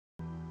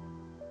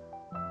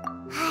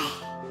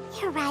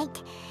You're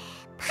right.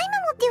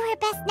 Paimon will do her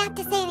best not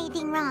to say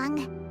anything wrong.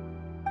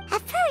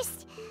 At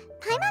first,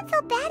 Paimon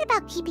felt bad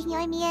about keeping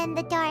Yoimiya in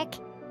the dark.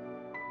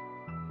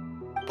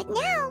 But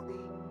now,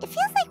 it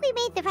feels like we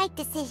made the right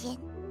decision.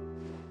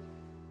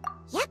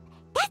 Yep,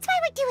 that's why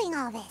we're doing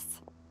all this.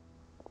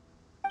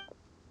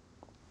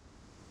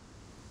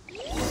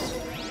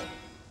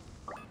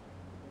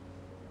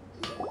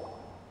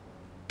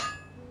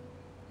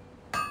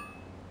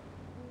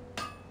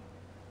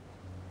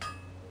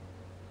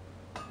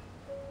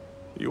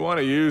 You want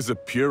to use the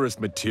purest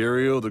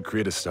material to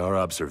create a star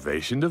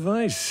observation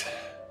device?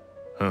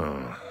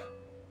 Huh.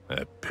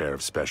 A pair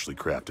of specially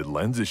crafted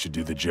lenses should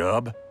do the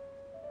job.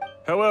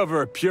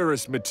 However,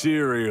 purest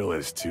material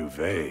is too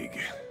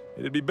vague.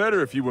 It'd be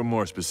better if you were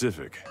more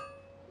specific.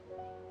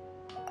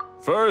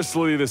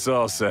 Firstly, this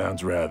all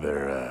sounds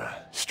rather,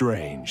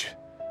 strange.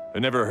 I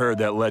never heard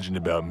that legend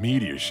about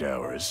meteor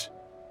showers.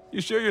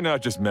 You sure you're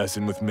not just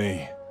messing with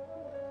me?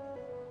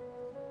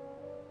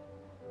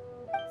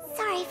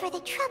 Sorry for the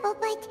trouble,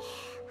 but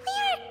we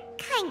are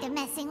kinda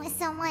messing with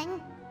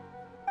someone.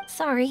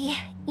 Sorry,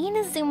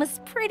 Inazuma's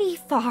pretty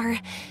far,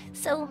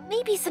 so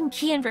maybe some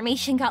key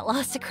information got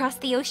lost across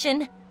the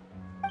ocean.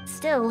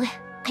 Still,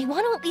 I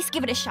want to at least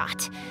give it a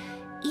shot.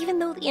 Even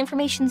though the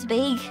information's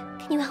vague,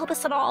 can you help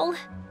us at all?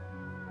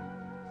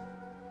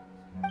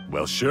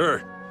 Well,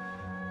 sure.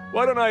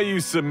 Why don't I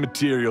use some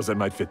materials that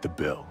might fit the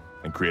bill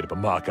and create up a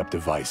mock-up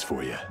device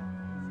for you?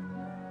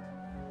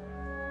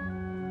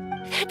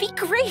 That'd be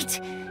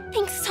great!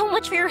 Thanks so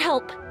much for your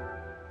help.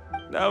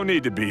 No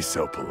need to be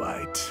so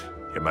polite.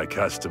 You're my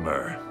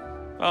customer.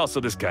 Also,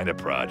 this kind of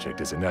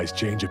project is a nice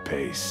change of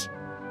pace.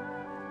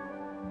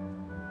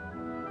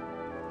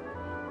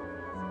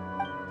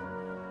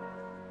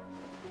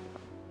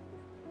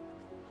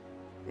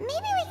 Maybe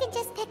we can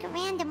just pick a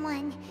random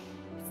one.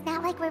 It's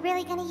not like we're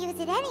really gonna use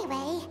it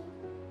anyway.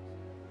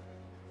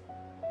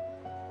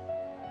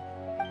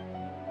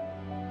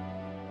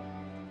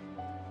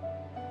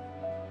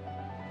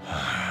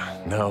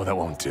 No, that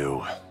won't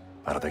do.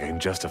 I don't think I can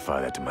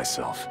justify that to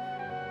myself.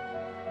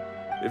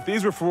 If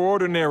these were for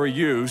ordinary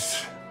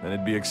use, then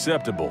it'd be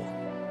acceptable.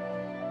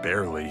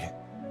 Barely.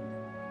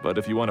 But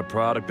if you want a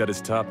product that is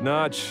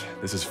top-notch,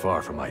 this is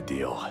far from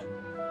ideal.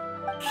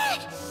 Why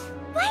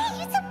are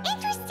you so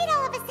interested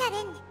all of a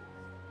sudden?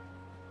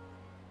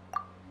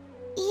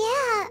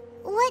 Yeah,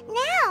 what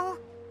now?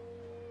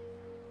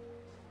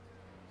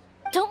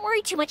 Don't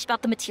worry too much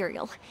about the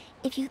material.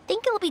 If you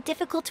think it'll be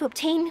difficult to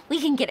obtain, we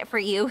can get it for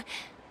you.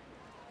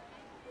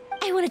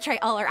 I want to try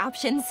all our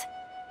options.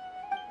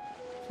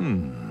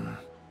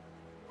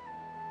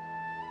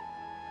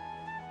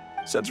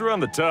 Since we're on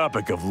the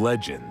topic of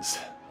legends,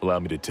 allow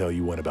me to tell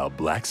you one about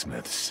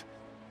blacksmiths.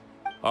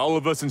 All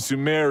of us in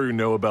Sumeru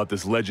know about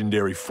this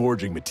legendary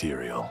forging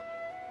material.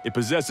 It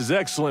possesses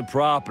excellent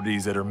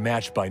properties that are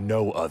matched by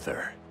no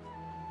other.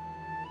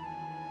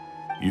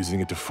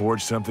 Using it to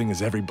forge something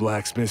is every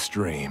blacksmith's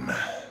dream.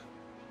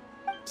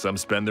 Some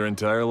spend their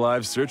entire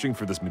lives searching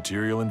for this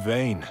material in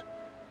vain,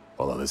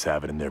 while others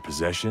have it in their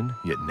possession,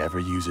 yet never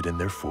use it in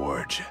their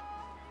forge.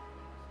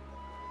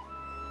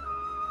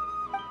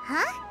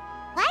 Huh?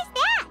 Why's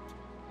that?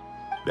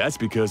 That's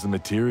because the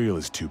material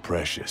is too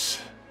precious.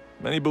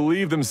 Many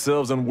believe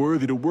themselves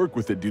unworthy to work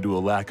with it due to a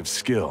lack of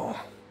skill.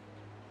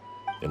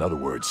 In other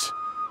words,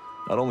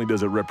 not only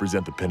does it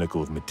represent the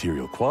pinnacle of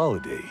material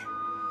quality,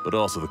 but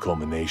also the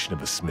culmination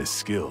of a smith's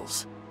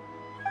skills.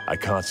 I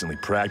constantly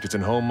practice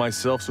and hone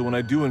myself, so when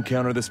I do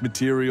encounter this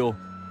material,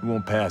 we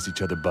won't pass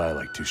each other by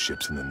like two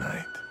ships in the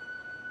night.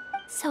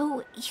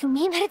 So, you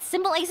mean that it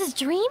symbolizes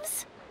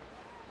dreams?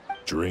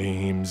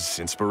 Dreams,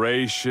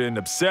 inspiration,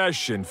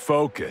 obsession,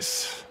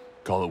 focus.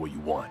 Call it what you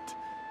want.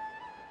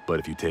 But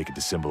if you take it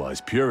to symbolize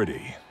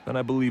purity, then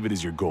I believe it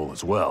is your goal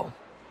as well.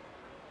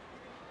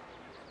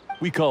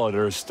 We call it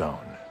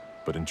Earthstone,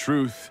 but in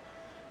truth,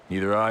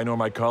 neither I nor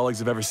my colleagues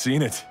have ever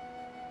seen it.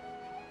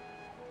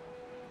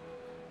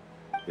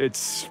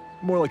 It's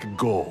more like a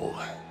goal,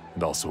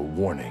 and also a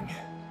warning.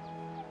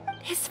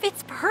 This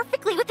fits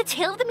perfectly with the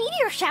tale of the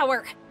meteor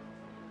shower.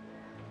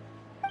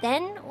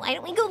 Then, why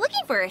don't we go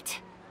looking for it?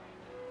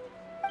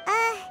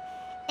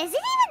 Is it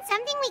even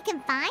something we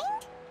can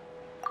find?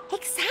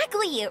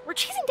 Exactly! We're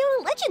chasing down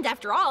a legend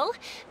after all.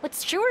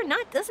 What's true or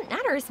not doesn't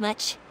matter as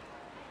much.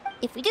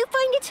 If we do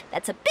find it,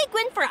 that's a big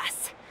win for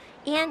us.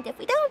 And if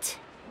we don't,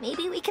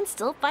 maybe we can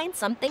still find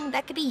something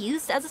that could be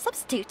used as a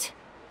substitute.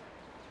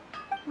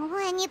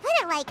 When you put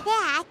it like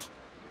that...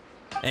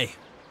 Hey,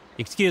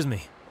 excuse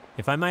me.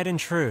 If I might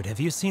intrude, have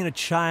you seen a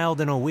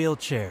child in a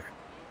wheelchair?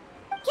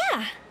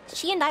 Yeah,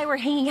 she and I were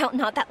hanging out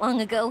not that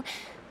long ago.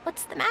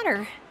 What's the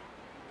matter?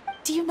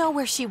 Do you know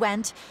where she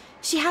went?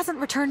 She hasn't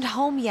returned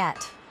home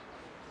yet.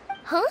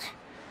 Huh?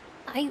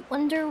 I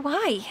wonder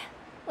why.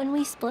 When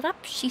we split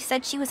up, she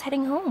said she was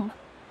heading home.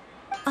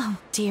 Oh,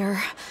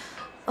 dear.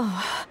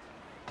 Oh.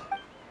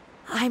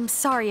 I'm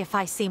sorry if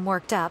I seem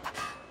worked up.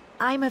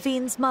 I'm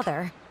Avine's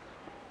mother.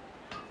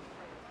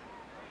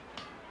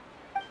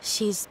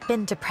 She's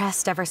been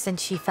depressed ever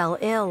since she fell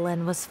ill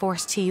and was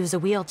forced to use a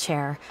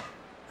wheelchair.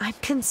 I'm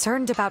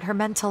concerned about her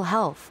mental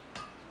health.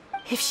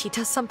 If she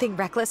does something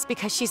reckless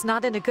because she's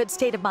not in a good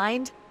state of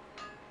mind...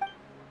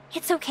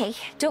 It's okay,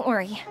 don't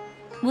worry.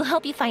 We'll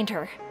help you find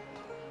her.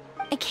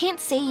 I can't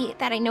say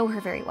that I know her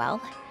very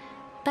well,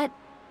 but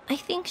I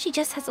think she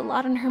just has a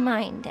lot on her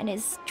mind and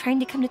is trying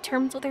to come to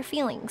terms with her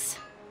feelings.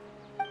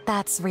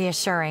 That's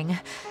reassuring.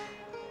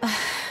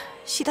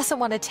 She doesn't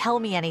want to tell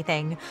me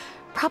anything,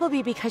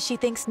 probably because she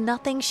thinks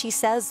nothing she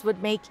says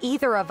would make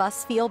either of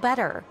us feel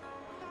better.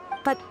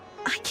 But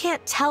I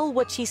can't tell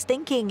what she's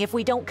thinking if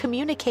we don't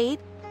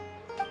communicate.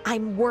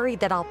 I'm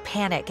worried that I'll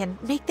panic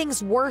and make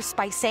things worse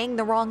by saying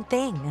the wrong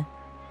thing.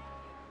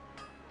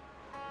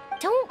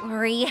 Don't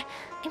worry.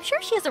 I'm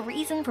sure she has a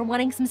reason for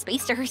wanting some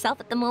space to herself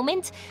at the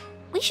moment.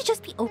 We should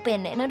just be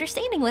open and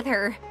understanding with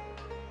her.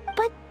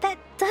 But that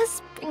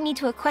does bring me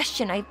to a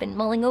question I've been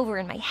mulling over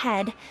in my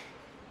head.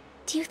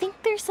 Do you think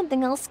there's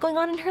something else going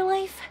on in her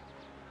life?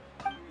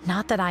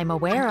 Not that I'm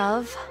aware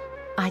of.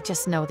 I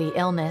just know the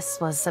illness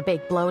was a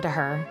big blow to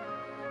her.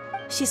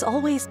 She's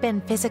always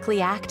been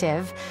physically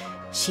active.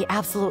 She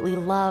absolutely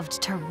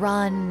loved to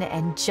run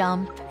and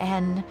jump,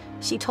 and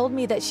she told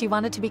me that she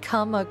wanted to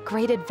become a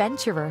great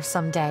adventurer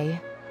someday.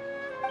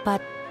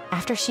 But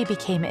after she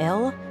became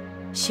ill,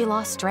 she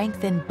lost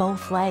strength in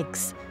both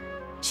legs.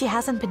 She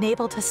hasn't been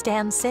able to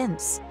stand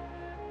since.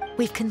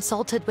 We've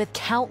consulted with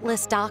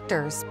countless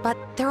doctors, but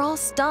they're all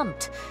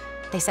stumped.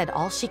 They said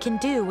all she can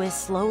do is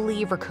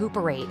slowly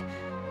recuperate.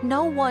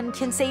 No one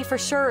can say for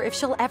sure if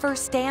she'll ever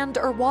stand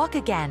or walk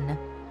again.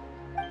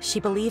 She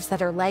believes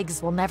that her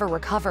legs will never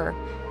recover,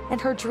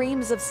 and her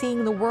dreams of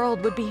seeing the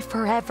world would be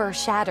forever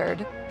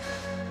shattered.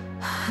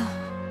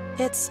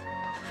 This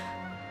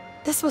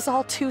was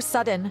all too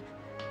sudden,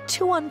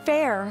 too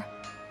unfair.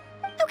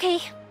 Okay,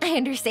 I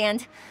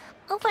understand.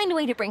 I'll find a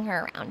way to bring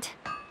her around.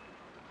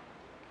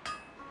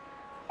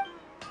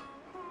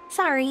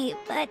 Sorry,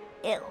 but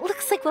it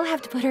looks like we'll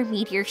have to put our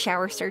meteor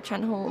shower search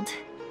on hold.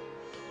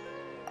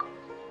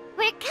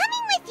 We're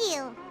coming with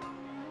you!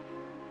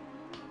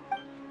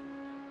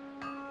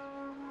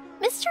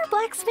 Mr.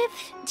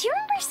 Blacksmith, do you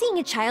remember seeing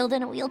a child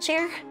in a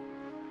wheelchair?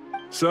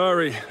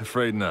 Sorry,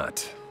 afraid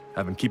not.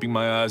 I've been keeping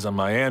my eyes on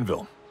my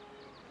anvil.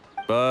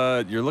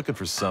 But you're looking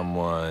for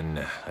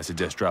someone, I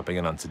suggest dropping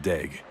in on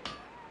Sadeg.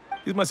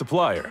 He's my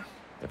supplier.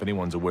 If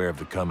anyone's aware of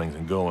the comings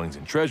and goings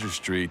in Treasure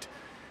Street,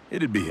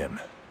 it'd be him.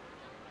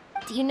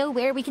 Do you know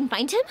where we can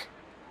find him?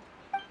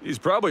 He's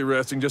probably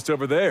resting just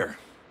over there.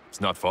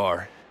 It's not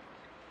far.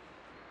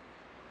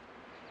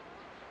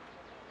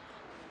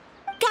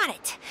 Got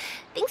it.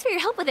 Thanks for your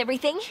help with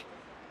everything.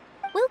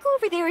 We'll go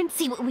over there and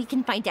see what we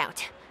can find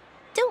out.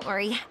 Don't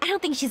worry, I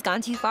don't think she's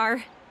gone too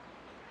far.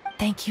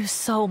 Thank you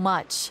so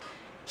much.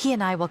 He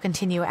and I will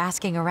continue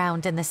asking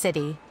around in the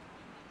city.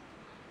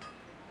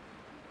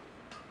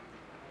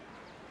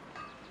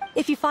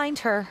 If you find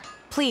her,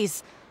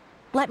 please,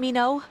 let me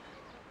know.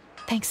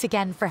 Thanks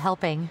again for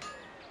helping.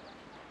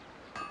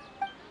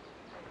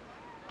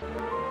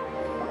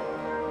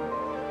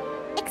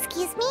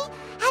 Excuse me?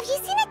 Have you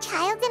seen a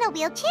child in a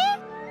wheelchair?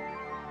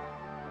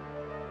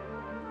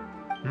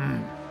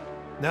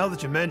 Now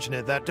that you mention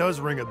it, that does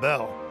ring a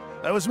bell.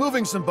 I was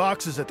moving some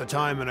boxes at the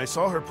time and I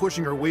saw her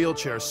pushing her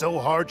wheelchair so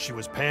hard she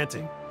was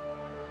panting.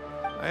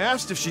 I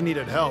asked if she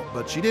needed help,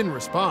 but she didn't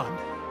respond,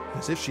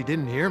 as if she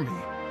didn't hear me.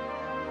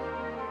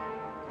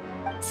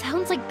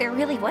 Sounds like there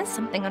really was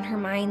something on her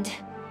mind.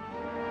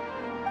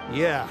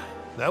 Yeah,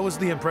 that was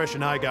the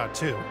impression I got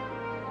too.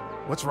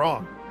 What's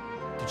wrong?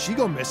 Did she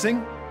go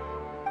missing?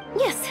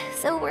 Yes,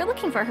 so we're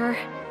looking for her.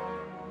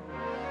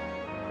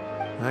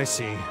 I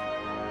see.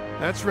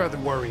 That's rather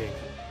worrying.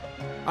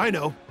 I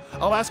know.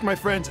 I'll ask my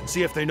friends and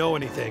see if they know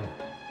anything.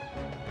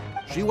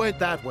 She went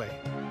that way.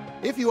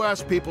 If you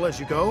ask people as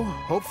you go,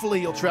 hopefully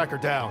you'll track her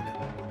down.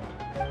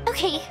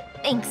 Okay,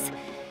 thanks.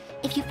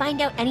 If you find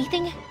out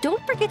anything,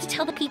 don't forget to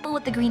tell the people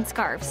with the green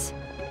scarves.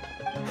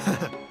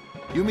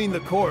 You mean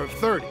the core of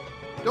 30.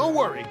 Don't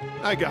worry,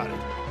 I got it.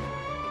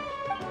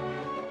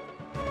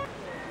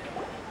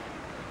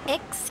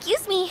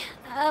 Excuse me,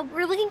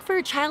 we're looking for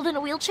a child in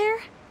a wheelchair?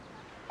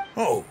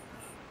 Oh,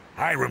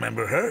 I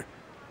remember her.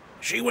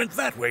 She went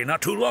that way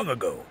not too long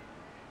ago.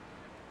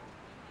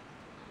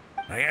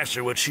 I asked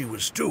her what she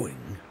was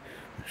doing.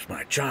 It's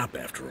my job,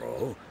 after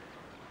all.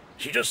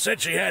 She just said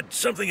she had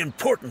something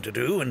important to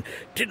do and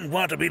didn't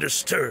want to be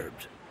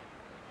disturbed.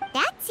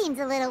 That seems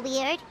a little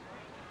weird.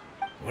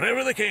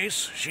 Whatever the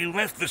case, she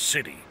left the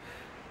city.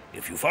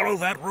 If you follow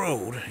that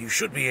road, you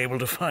should be able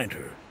to find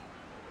her.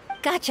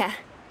 Gotcha.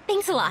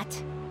 Thanks a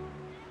lot.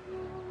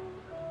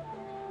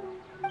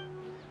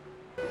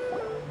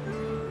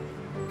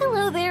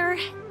 Hello there.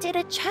 Did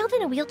a child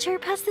in a wheelchair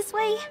pass this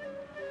way?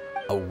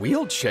 A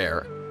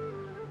wheelchair?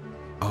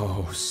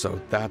 Oh, so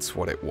that's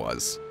what it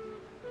was.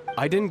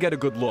 I didn't get a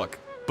good look,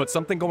 but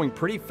something going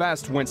pretty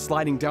fast went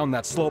sliding down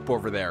that slope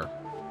over there.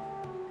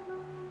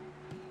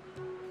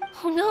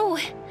 Oh no,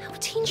 how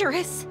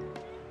dangerous.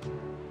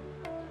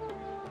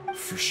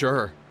 For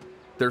sure.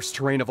 There's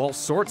terrain of all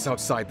sorts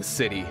outside the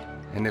city,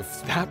 and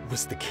if that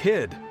was the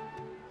kid...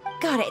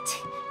 Got it.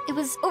 It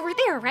was over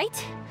there,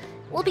 right?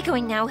 We'll be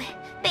going now.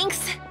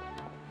 Thanks.